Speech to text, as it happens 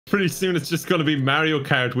Pretty soon it's just going to be Mario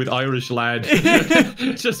Kart with Irish lad.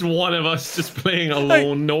 Just one of us just playing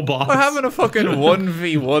alone, no boss. We're having a fucking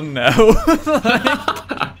 1v1 now.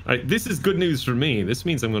 Right, this is good news for me. This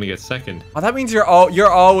means I'm going to get second. Oh, that means you're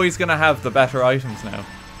always gonna have the better items now,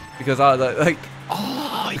 because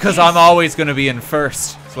because I'm always gonna be in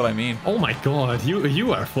first. That's what I mean. Oh my god,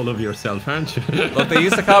 you are full of yourself, aren't you? Look, they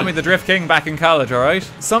used to call me the Drift King back in college. All right.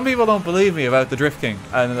 Some people don't believe me about the Drift King,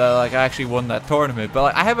 and like I actually won that tournament. But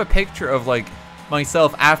like, I have a picture of like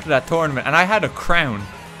myself after that tournament, and I had a crown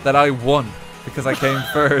that I won because I came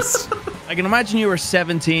first. I can imagine you were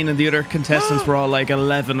 17 and the other contestants were all like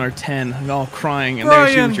 11 or 10 and all crying, and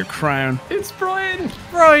there's you with your crown. It's Brian.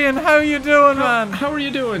 Brian, how you doing, man? How are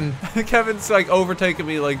you doing? Kevin's like overtaken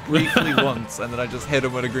me like briefly once, and then I just hit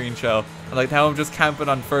him with a green shell. And like now I'm just camping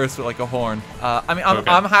on first with like a horn. I mean,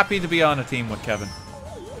 I'm happy to be on a team with Kevin.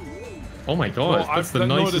 Oh my god, that's the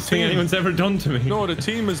nicest thing anyone's ever done to me. No, the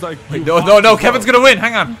team is like... Wait, no, Kevin's gonna win.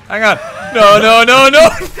 Hang on. No.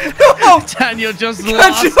 Daniel just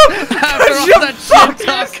lost after all that shit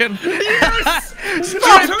talking. Yes!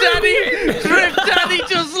 Drift Daddy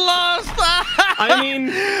just lost. I mean,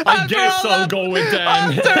 I guess I'll go with Dan.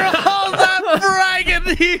 After all that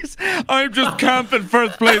bragging, I'm just camping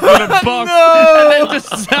first place with a box. No! And then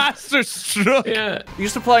disaster struck. Yeah. We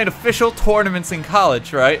used to play in official tournaments in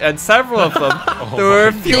college, right? And several of them, there were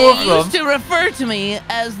a few of them. They used to refer to me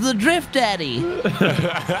as the Drift Daddy.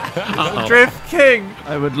 Drift King.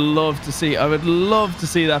 I would love to see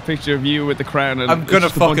that picture of you with the crown. And I'm gonna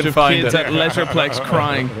just a bunch fucking of find kids it. at Leisureplex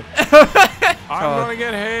crying. I'm gonna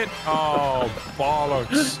get hit. Oh,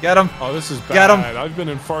 bollocks. Get him. Oh, this is bad. Get him. I've been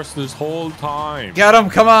in first this whole time. Get him.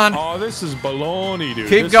 Come on. Oh, this is baloney, dude.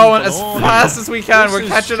 Keep going as fast as we can. We're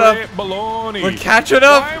catching up. Baloney. We're catching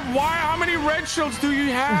up. Why? How many red shells do you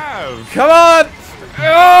have? Come on.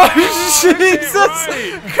 Oh, Jesus.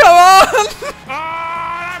 Right. Come on. Oh,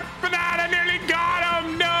 that banana nearly got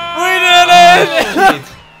him. No. We did it.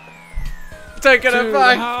 Taking it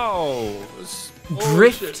back. How?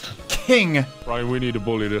 Drift King. Ryan, we need to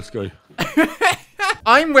bully this guy.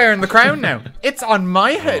 I'm wearing the crown now. It's on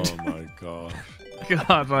my head. Oh my god.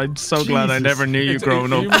 God, I'm so glad I never knew you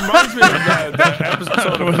growing up. It reminds me of that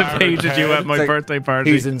episode I would have hated you at my birthday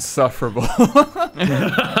party. He's insufferable.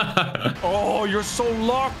 Oh, you're so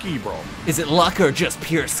lucky, bro. Is it luck or just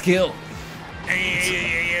pure skill? Is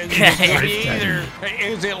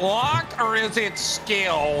it luck or is it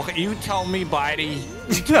skill? You tell me, buddy.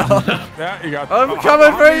 Yeah, you got. I'm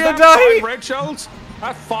coming for you, Daddy. 5 red shells?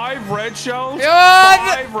 That's 5 red shells?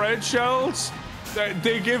 God. 5 red shells?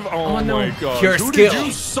 They give. Oh, no. my god. Pure Who skill. did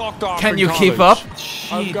you suck off Can in you college? keep up?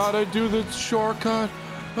 I've got to do the shortcut.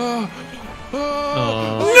 No!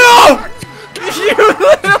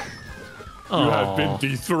 You have been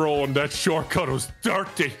dethroned. That shortcut was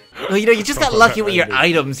dirty. Well, you know, you just got lucky with your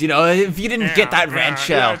items, you know. If you didn't get that red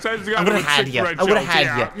shell, it says you I got would have had 6 you. red I would have shells.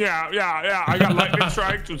 had you. Yeah. I got lightning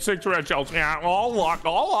strikes with 6 red shells. Yeah, all luck.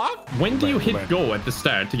 When do you hit go at the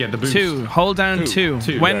start to get the boost? 2. Hold down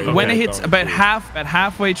 2. When it hits about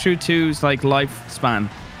halfway through 2's like lifespan,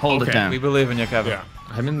 hold it down. We believe in you, Kevin. Yeah.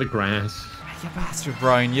 I'm in the grass. You bastard,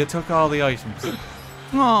 Brian. You took all the items.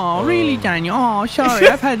 Oh, really, Daniel? Oh, sorry.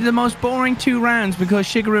 I've had the most boring 2 rounds because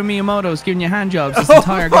Shigeru Miyamoto's giving you handjobs this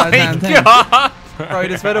entire goddamn thing.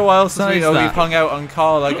 Right, it's been a while since Besides we've that. hung out on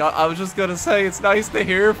call. Like, I was just gonna say, it's nice to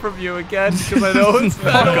hear from you again because I know it's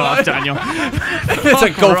been Fuck a while. off, Daniel. It's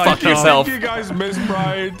like, go Right fuck on. yourself. Did you guys miss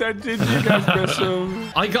Brian? Did you guys miss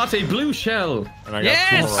him? I got a blue shell. And I got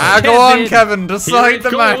Yes! 2 Ah, go on, Kevin. Decide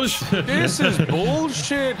the match. This is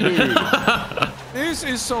bullshit, dude. This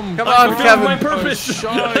is some. Come on, Kevin. My purpose.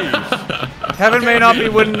 Shite. Kevin may not be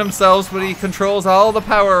winning themselves, but he controls all the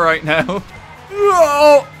power right now.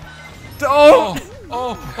 Oh!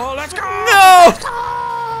 Oh, let's go! No!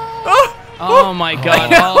 Oh my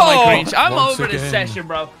god, all my green. I'm Once over this again. session,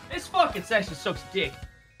 bro. This fucking session sucks dick.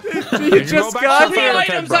 You just back got to The here.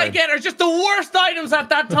 items I get are just the worst items at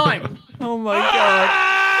that time. Oh my god.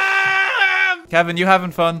 Kevin, you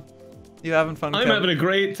having fun? You having fun, I'm Kevin? having a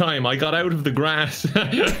great time. I got out of the grass.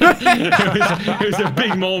 it was a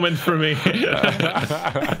big moment for me.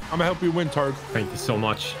 I'm gonna help you win, Turd. Thank you so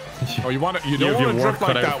much. Oh, you want to? You You don't have want to your work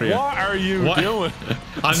drift like cut out that. for you. What are you What? doing?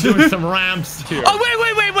 I'm doing some ramps here. Oh,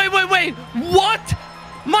 wait. What?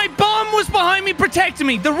 My bomb was behind me protecting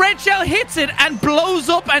me. The red shell hits it and blows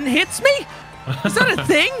up and hits me? Is that a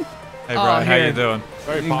thing? Hey, Brian, how here. you doing?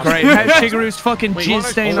 Very Great. How's Shigeru's fucking jizz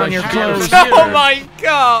stain on your clothes? Oh my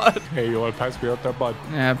god! Hey, you want to pass me out there, bud?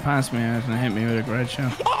 Yeah, pass me out and hit me with a red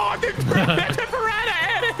shell. Oh, the piranha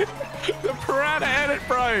edit! The piranha edit,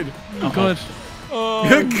 Brian! Good.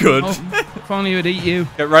 Good. If only it would eat you.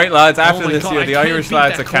 Get right, lads. After my this God, year, I the can't Irish beat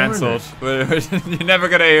lads that are cancelled. You're never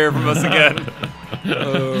gonna hear from us again.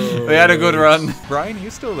 We had a good run. Brian, are you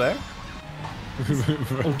still there?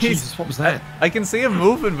 Oh Jesus, what was that? I can see him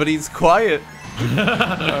moving, but he's quiet.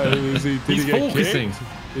 He's focusing.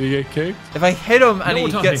 Did he get kicked? If I hit him and No,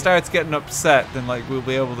 he Tommy. starts getting upset, then like we'll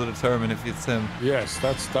be able to determine if it's him. Yes,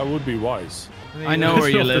 that would be wise. I know where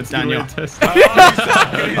you live, Daniel.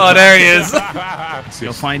 Oh, there he is.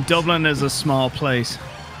 You'll find Dublin is a small place.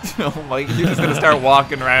 Oh my! He's just gonna start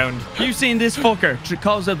walking around. You've seen this fucker.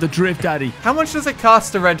 Calls up the Drift Daddy. How much does it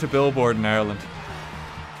cost to rent a billboard in Ireland?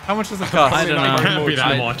 How much does it cost? I don't know. It can't be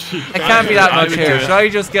that much. It can't be that I much would here. do it. Should I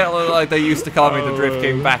just get like they used to call me the Drift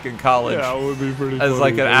King back in college Yeah, it would be pretty as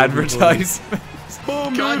like an advertisement?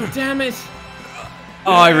 God damn it.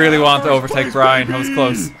 Oh, I really want to overtake Brian. I was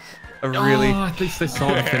close. I really, Oh, at least I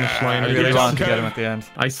saw the finish line. I really want to get him at the end.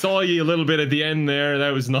 I saw you a little bit at the end there. That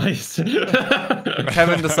was nice.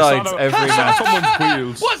 Kevin decides every match. Someone's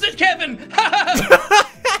wheels. Was it Kevin?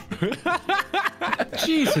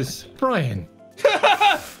 Jesus, Brian.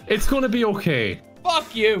 It's gonna be okay.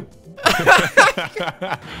 Fuck you.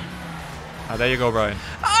 Oh, there you go, Brian.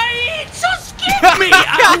 I just give me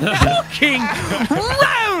a fucking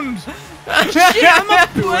round. Shit, I'm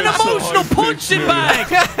an emotional punching bag.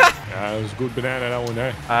 Yeah, it was a good banana that one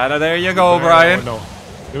there. Ah, there you go, Brian. No,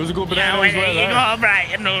 it was a good banana as well.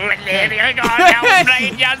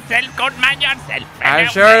 I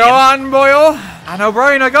sure go on, boyo. I know,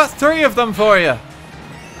 Brian. I got 3 of them for you.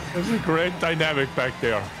 There's a great dynamic back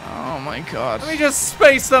there. Oh my god. Let me just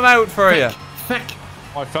space them out for you. Feck.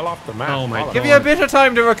 I fell off the map. Oh my Give you a bit of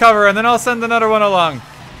time to recover, and then I'll send another one along.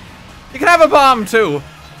 You can have a bomb too.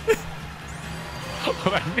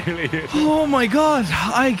 I nearly hit. Oh my god.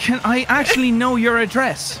 I actually know your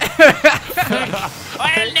address.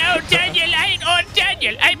 Well, no, Daniel,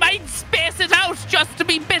 Daniel, I might space it out just to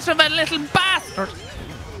be a bit of a little bastard.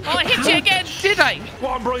 Oh, I hit you again, did I? Go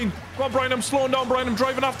on, Brian. Go on, Brian. I'm slowing down, Brian. I'm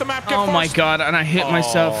driving off the map. Get Oh my first. god, and I hit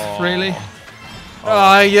myself. Really?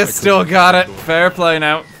 Oh, you still got it. Fair play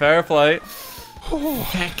now. Fair play.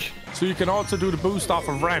 Feck. So you can also do the boost off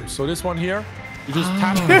of ramps. So this one here, you just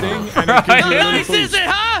tap the thing and it gives you a little Nice, boost. is it,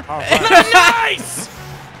 huh? Alright. Nice!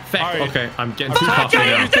 Feck. Alright. Okay, I'm getting too cocky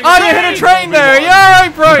now. Oh, you hit a train there. You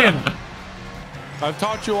alright, Brian? I've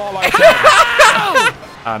taught you all I can.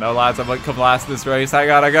 I know, lads. I might come last this race.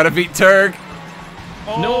 Hang on, I gotta beat Turg.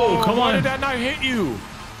 No, come Why on. did that not hit you?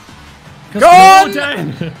 Go on! Dan.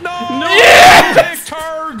 No! Take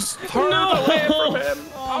Turgs! Turgs away from him!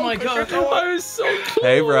 Oh my god. I was so close.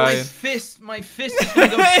 Hey, My Brian. fist is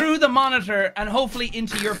gonna go through the monitor and hopefully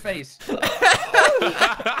into your face.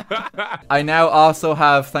 I now also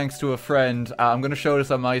have, thanks to a friend, I'm going to show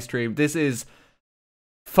this on my stream. This is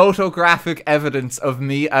photographic evidence of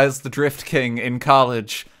me as the Drift King in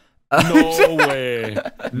college. No way.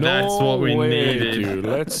 That's what we needed. Dude.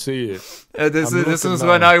 Let's see it. This I'm was looking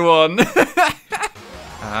when now. I won.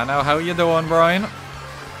 Now, how you doing, Brian?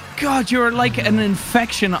 God, you're like an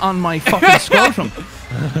infection on my fucking scrotum.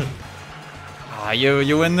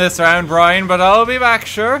 You win this round, Brian, but I'll be back,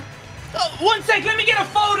 sure. Oh, 1 sec, let me get a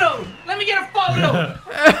photo. Let me get a photo.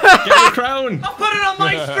 Get the crown. I'll put it on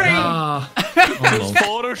my screen. Just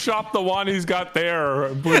Photoshop the one he's got there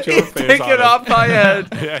and put your face Take on it off my head.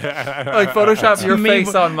 Yeah. Like, Photoshop your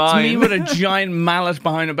face on It's me mine. with a giant mallet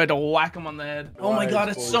behind about to whack him on the head. Oh my Right, god,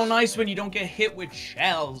 it's so nice when you don't get hit with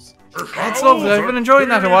shells. That's lovely. I've been enjoying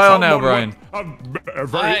that a while now, Brian. A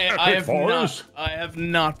very I epic force. have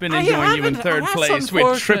not been you enjoying you in haven't? third That's place with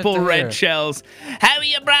unfortunate triple to red hear. shells. How are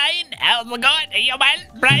you, Brian? How's it going? Are you well,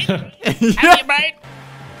 Brian? How are you, Brian?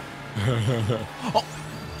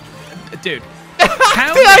 Dude.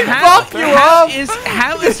 fuck you how up?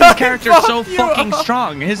 is his character so fuck you fucking up?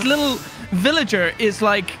 strong? His little villager is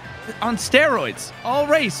like on steroids all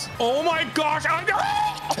race. Oh my gosh! I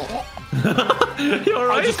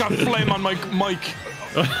just got flame on my mic.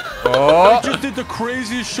 Oh. I just did the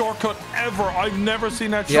craziest shortcut ever. I've never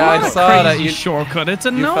seen that Yeah, I shortcut. saw that. Crazy You shortcut. It's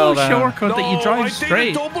a no fell down. shortcut that you drive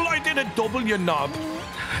straight. I did a double, you knob.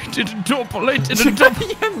 I did a double. I did a double.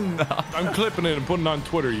 I'm clipping it and putting it on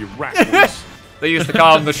Twitter, you rat. They used to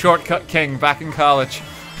call him the Shortcut King back in college.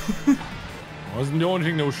 Wasn't the only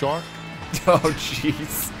thing that was short. Oh,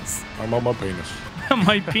 Jesus. I'm on my penis.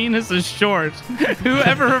 My penis is short.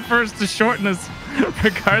 Whoever refers to shortness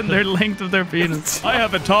regarding their length of their penis. I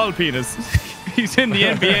have a tall penis. He's in the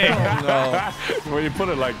NBA. No. When you put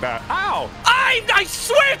it like that. Ow! I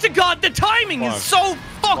swear to God, the timing is so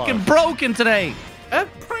fucking broken today.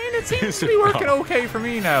 Brian, Brian, it seems to be working okay for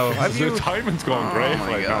me now. Have The you timing's going great.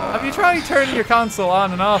 Like, have you tried turning your console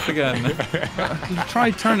on and off again?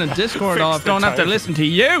 Try turning Discord off. Don't have to listen to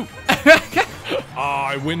you.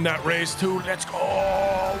 I win that race too. Let's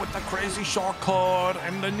go with the crazy shortcut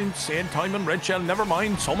and an insane time in red shell. Never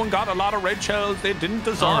mind. Someone got a lot of red shells they didn't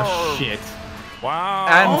deserve. Oh shit. Wow.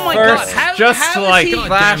 And Oh my first, God, just how is like he,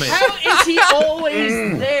 that. How is he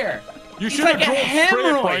always there? You He's should like have a drove straight,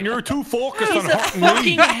 hemorrhoid. Brian. You're too focused He's on a hurting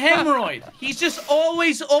fucking me. hemorrhoid. He's just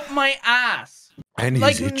always up my ass. And he's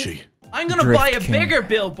Like, itchy. I'm gonna Drift buy a King. bigger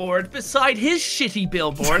billboard beside his shitty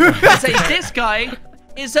billboard and say this guy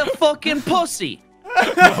is a fucking pussy.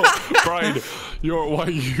 No, Brian,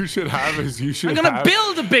 what you should have is you should I'm gonna have,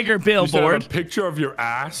 build a bigger you should have billboard. a picture of your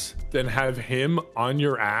ass, then have him on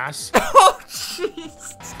your ass. Oh,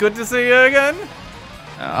 jeez. It's good to see you again.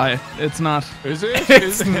 It's not. Is it?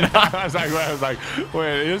 It's Is it? not. I was like,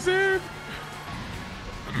 wait, is it?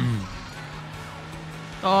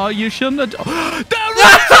 Oh, you shouldn't have. The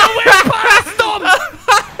Raptor went past them!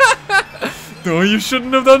 No, you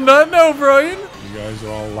shouldn't have done that now, Brian. You guys are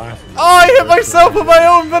all laughing. Oh, I hit myself with my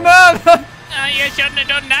own banana. Oh, you shouldn't have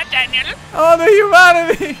done that, Daniel. Oh, the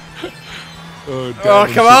humanity. Oh,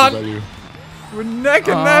 come on. We're neck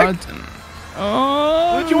and neck.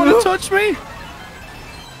 Oh, do you want to touch me?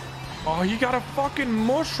 Oh, you got a fucking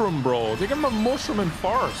mushroom, bro. They give him a mushroom in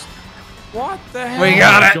first. What the hell? We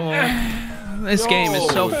got it. This game is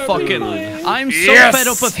so fucking. I'm so Yes. fed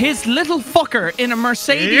up of his little fucker in a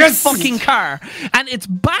Mercedes Yes. fucking car, and it's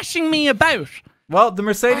bashing me about. Well, the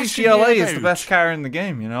Mercedes Actually, GLA yeah, is the best car in the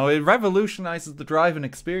game, you know. It revolutionizes the driving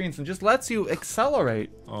experience and just lets you accelerate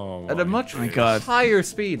Oh, at a much God. higher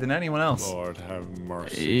speed than anyone else. Lord have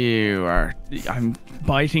mercy. You are. I'm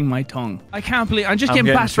biting my tongue. I can't believe. I'm just I'm getting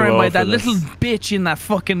getting bashed too around by old that for this. little bitch in that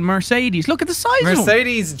fucking Mercedes. Look at the size of him.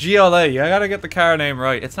 Mercedes GLA. I gotta get the car name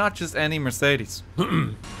right. It's not just any Mercedes.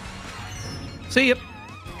 See you.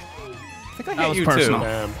 I think I That hit was you personal.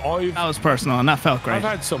 too. That was personal, and that felt I've great.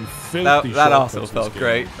 had some filthy That also shortcuts felt this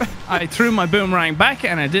great. I threw my boomerang back,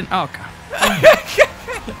 and I didn't. Oh, God.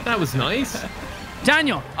 That was nice.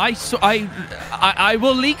 Daniel, I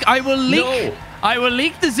will leak. I will leak. No. I will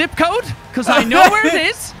leak the zip code because I know where it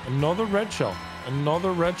is. game. Another red shell.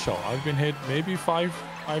 Another red shell. I've been hit maybe five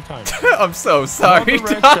times. I'm so sorry,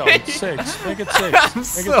 Another red shell. Tommy. It's 6. Make it 6. I'm Make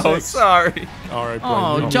so it 6. sorry. All right,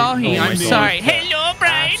 Oh, Brian. Jahi, I'm sorry. Hello,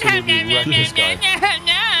 Brian. Absolutely wrecked this guy.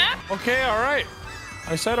 Okay, all right.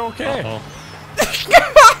 I said okay.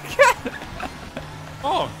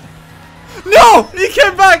 Oh, No! He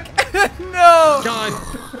came back! No!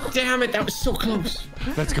 God damn it, that was so close.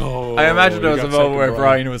 let's go. I imagine there We was a got moment second, where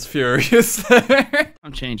Brian was furious there.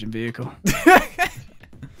 I'm changing vehicle.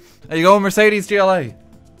 Are you going Mercedes GLA?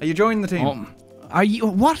 Are you joining the team? Are you?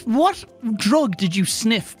 What drug did you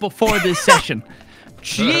sniff before this session?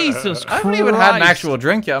 Jesus Christ! I haven't even had an actual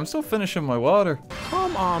drink yet. I'm still finishing my water.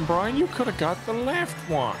 Come on, Brian. You could have got the left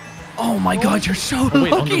one. Oh my God, you're so wait,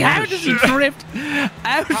 lucky. underwater. How does he drift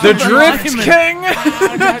out The of Drift alignment? King!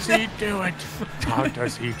 How does he do it? How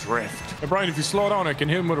does he drift? Hey, Brian, if you slow down, I can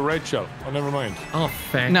hit him with a red shell. Oh, never mind. Oh,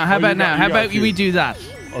 fuck. No, how Oh, about you now? got- How you got about you. we do that?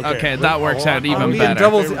 Okay, that works out I'm even being better.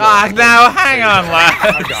 Double There we go. now, hang on,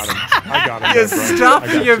 lad. I got him. I got him. You there, Brian. stop I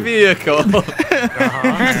got your you. vehicle.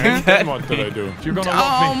 Uh-huh. Then what did I do? You're gonna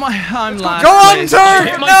love Oh me. my! I'm last. Go on, place. Turk!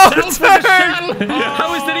 No, Myself with the Turk! shell.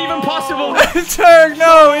 How is that even possible? Turk,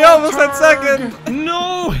 no, he almost had second.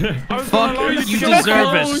 No. Fuck, you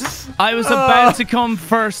deserve it. I was about to come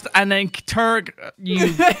first, and then Turk,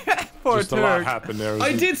 you. Poor Just a lot Turk. happened there.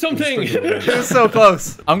 I did something. It was so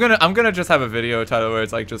close. I'm gonna just have a video title where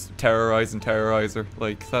it's like just terrorize and terrorizer,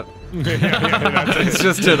 like that. It's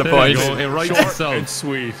just to the point. Go, it writes Short itself. and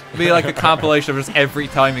sweet. Be like a compilation of just every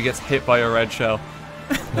time he gets hit by a red shell.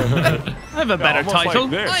 I have a better almost like title.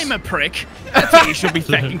 this. I'm a prick. That's what you should be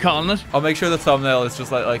fucking calling it. I'll make sure the thumbnail is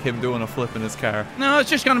just like him doing a flip in his car. No, it's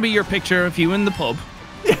just gonna be your picture of you in the pub,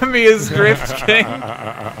 Me as Drift King.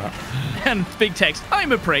 and big text.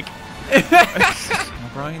 I'm a prick.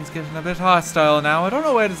 Brian's getting a bit hostile now. I don't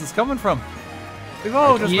know where this is coming from. We've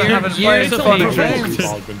all just been Years- having years playing of fun and hatred. games. We've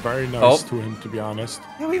all been very nice Oh. to him, to be honest.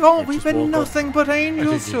 Yeah, we've just been woke up. nothing but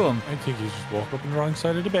angels to him. I think he just woke up on the wrong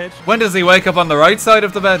side of the bed. When does he wake up on the right side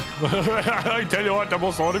of the bed? I tell you what, that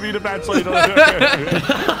must ought to be the bad side of it.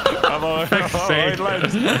 Come on, alright,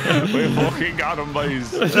 lads. We fucking got him,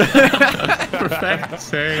 boys. Perfect.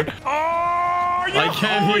 Say. Oh, I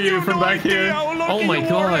can't hear you from back here. Oh my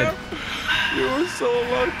God. You were so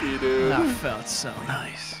lucky, dude. That felt so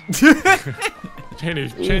nice.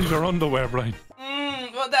 Change your underwear, Brian.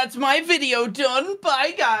 that's my video done.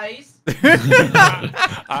 Bye, guys.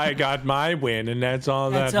 I got my win, and that's all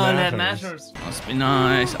That's that all matters. that matters. Must be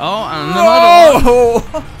nice. Oh, and another one. Oh!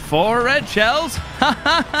 4 red shells.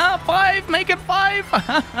 5. Make it 5.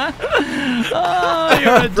 Oh,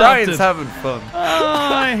 you're adopted. Brian's having fun. Oh,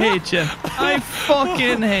 I hate you. I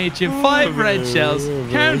fucking hate you. 5 red shells.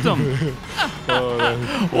 Count them.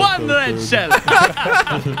 1 red shell. 2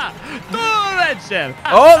 red shell.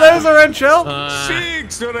 Oh, there's a red shell.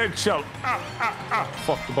 6 the red shell.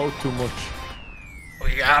 Fucked about too much.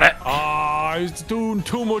 We got it. Ah, he's doing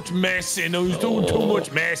too much messing. He's doing too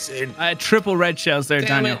much messing. I had triple red shells there,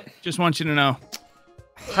 Daniel. Just want you to know.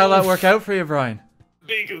 How'd that work out for you, Brian?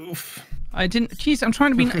 Big oof. I didn't. Jeez, I'm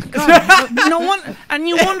trying to be. God, no one. And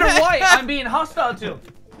you wonder why I'm being hostile to him.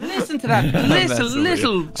 Listen to that.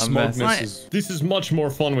 Little. Smugness is... This is much more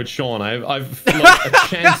fun with Sean. I've like, a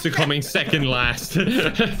chance to coming second last.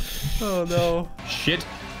 Oh no. Shit.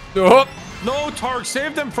 Oh, No, Targ,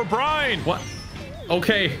 save them for Brian. What?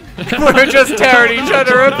 Okay. we're just tearing each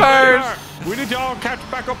other apart. We need to all catch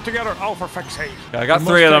back up together. Oh, for fuck's sake. I got We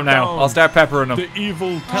 3 of must them take now. down I'll start peppering them. The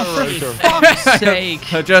evil terrorator. Fuck's sake.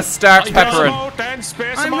 Just start Space him peppering. out, then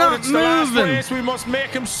space I'm him not out. It's the last moving. race. We must make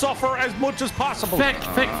him suffer as much as possible. Feck.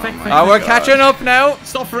 Oh, we're catching up now.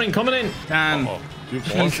 Suffering coming in. Dan.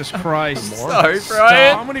 Jesus Christ. Sorry, How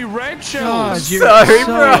Brian. many red God, shells? you're Sorry, so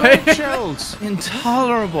Brian. Red shells.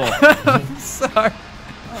 intolerable. Sorry.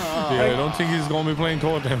 Yeah, I don't think he's going to be playing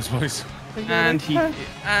totems, boys. And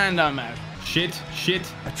I'm out. Shit.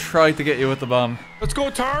 I tried to get you with the bomb. Let's go,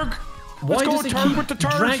 Targ. Why Let's go, does it Targ keep with the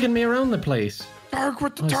turd. dragging me around the place? Targ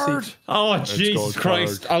with the I see. turd. Oh, go, Jesus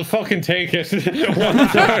Christ. Targ. I'll fucking take it.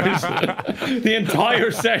 1/3. The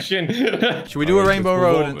entire session. Should we do a Rainbow just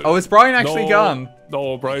Road? move it. Oh, is Brian actually gone?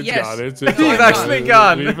 No, Brian's Yes. gone. It's He's actually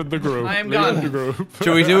gone. Leaving the group. I am Leaving gone. the group.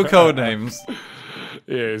 Should we do code names?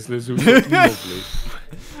 Yes, let's do something lovely.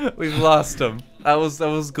 We've lost him. That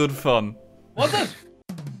was good fun. Was it?